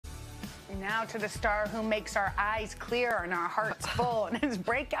Now to the star who makes our eyes clear and our hearts full in his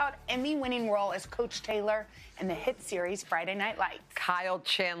breakout Emmy-winning role as Coach Taylor in the hit series Friday Night Lights. Kyle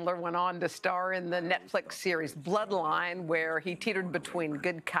Chandler went on to star in the Netflix series Bloodline, where he teetered between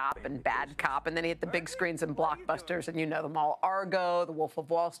good cop and bad cop, and then he hit the big screens and blockbusters, and you know them all: Argo, The Wolf of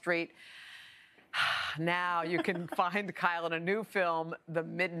Wall Street. Now you can find Kyle in a new film, The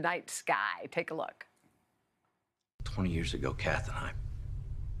Midnight Sky. Take a look. 20 years ago, Kath and I,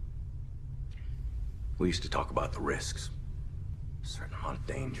 we used to talk about the risks, a certain amount of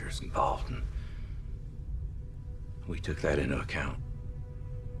dangers involved, and we took that into account.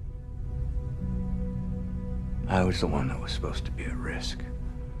 I was the one that was supposed to be at risk,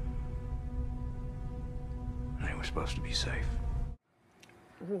 and they were supposed to be safe.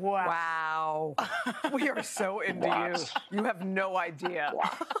 Wow. We are so into you. You have no idea. Wow.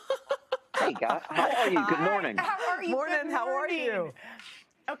 Hey, guys. How are you? Good morning. How are you? Morning. How are you?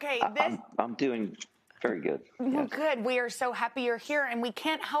 Okay. I'm doing very good. Well, Yes. good. We are so happy you're here, and we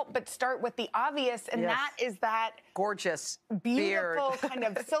can't help but start with the obvious, and that is that gorgeous beautiful beard. kind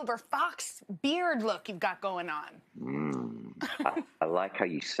of silver fox beard look you've got going on. I like how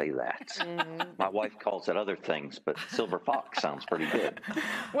you say that. My wife calls it other things, but silver fox sounds pretty good.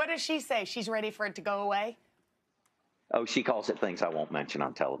 What does she say? She's ready for it to go away? Oh, she calls it things I won't mention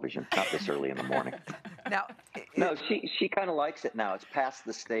on television, not this early in the morning. Now, No, she kind of likes it now. It's past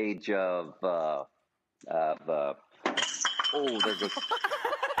the stage of oh, there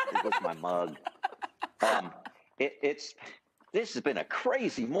goes my mug. This has been a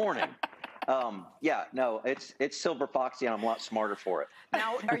crazy morning. It's silver foxy, and I'm a lot smarter for it.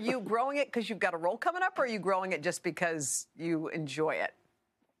 now, are you growing it because you've got a role coming up, or are you growing it just because you enjoy it?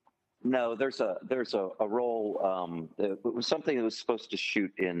 No, there's a role. It was something that was supposed to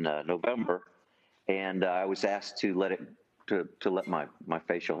shoot in November, and I was asked to let my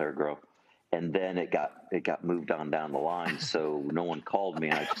facial hair grow, and then it got moved on down the line. So no one called me,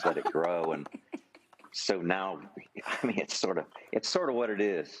 and I just let it grow, and so now, I mean, it's sort of what it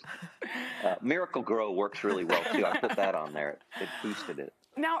is. Miracle Grow works really well too. I put that on there. It boosted it.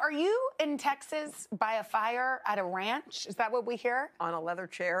 Now, are you in Texas by a fire at a ranch? Is that what we hear? On a leather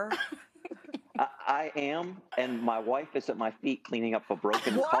chair? I am, and my wife is at my feet cleaning up a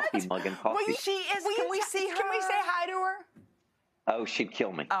broken coffee mug and coffee. Well, she is. Can we see her? Can we say hi to her? Oh, she'd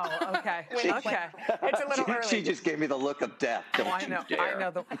kill me. Oh, okay. Okay. It's a little early. She just gave me the look of death. Don't I know. you dare. I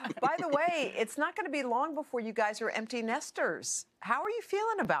know. By the way, it's not going to be long before you guys are empty nesters. How are you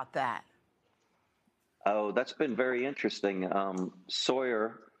feeling about that? Oh, that's been very interesting.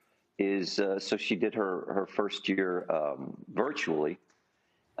 Sawyer is, so she did her first year virtually,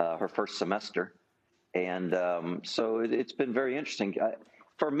 her first semester. And so it's been very interesting.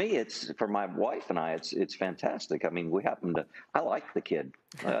 For me, for my wife and I, it's fantastic. I mean, I like the kid.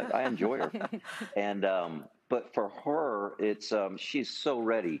 I enjoy her. And, but for her, it's, she's so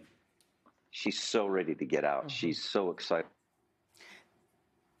ready. She's so ready to get out. Mm-hmm. She's so excited.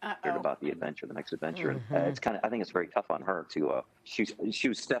 About the next adventure. Mm-hmm. And I think it's very tough on her to. She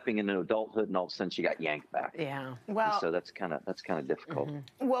was stepping into adulthood, and all of a sudden she got yanked back. Yeah. Well, and so that's kind of difficult.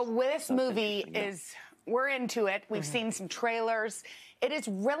 Mm-hmm. Well, this movie we're into it. We've seen some trailers. It is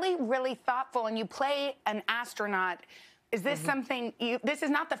really, really thoughtful, and you play an astronaut. Is this something this is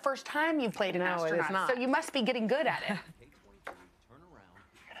not the first time you've played an astronaut? It is not. So you must be getting good at it.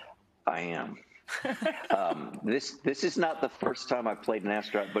 I am. This is not the first time I've played an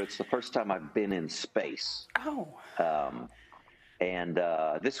astronaut, but it's the first time I've been in space. Oh.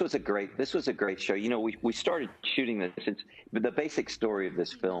 This was a great show. You know, we started shooting this. But the basic story of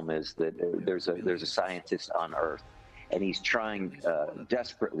this film is that there's a scientist on Earth, and he's trying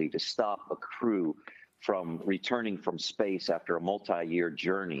desperately to stop a crew from returning from space after a multi-year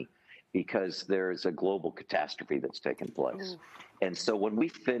journey, because there's a global catastrophe that's taken place. Ooh. And so when we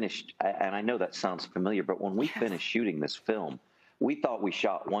finished, and I know that sounds familiar, but when we finished shooting this film, we thought we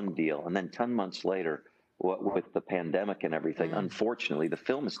shot one deal, and then 10 months later, with the pandemic and everything, unfortunately, the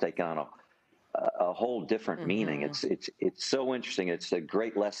film has taken on a whole different meaning. It's so interesting. It's a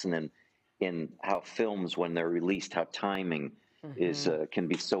great lesson in how films, when they're released, how timing can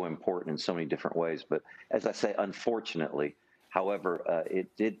be so important in so many different ways. But as I say, unfortunately, however,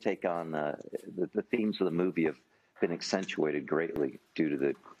 it did take on the themes of the movie have been accentuated greatly due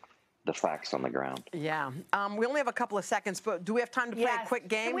to the facts on the ground. Yeah. We only have a couple of seconds, but do we have time to play a quick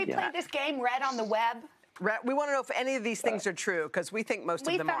game? Can we play this game, Red on the Web? We want to know if any of these things are true, because we think most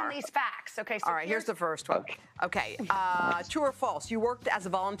of them are. We found these facts. Okay. So all right, here's the first one. Okay. True or false? You worked as a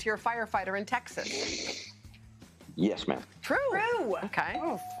volunteer firefighter in Texas. Yes, ma'am. True. True. Okay.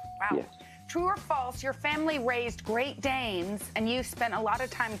 Oh, wow. Yes. True or false, your family raised Great Danes and you spent a lot of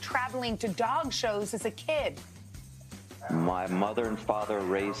time traveling to dog shows as a kid. My mother and father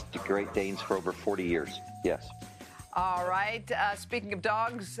raised Great Danes for over 40 years. Yes. All right. Speaking of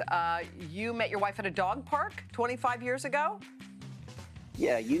dogs, you met your wife at a dog park 25 years ago?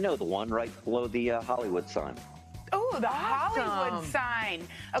 Yeah, you know the one right below the Hollywood sign. Oh, the Hollywood sign.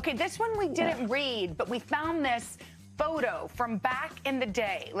 Okay, this one we didn't read, but we found this photo from back in the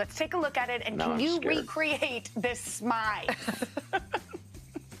day. Let's take a look at it, and Now can I'm you scared. recreate this smile?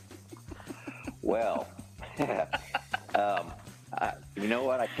 Well, you know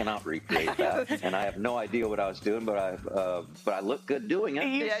what? I cannot recreate that, and I have no idea what I was doing, but I look good doing it.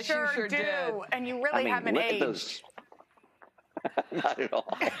 You Yes, you sure sure do. did. And you really haven't look aged. at those. Not at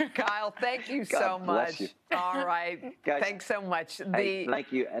all. Kyle, thank you God so bless much. you. All right. Guys, Thanks so much. Hey,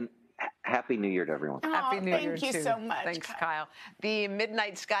 thank you, and Happy New Year to everyone. Happy New Year, thank you too. so much. Thanks, Kyle. The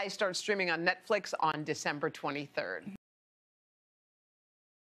Midnight Sky starts streaming on Netflix on December 23rd.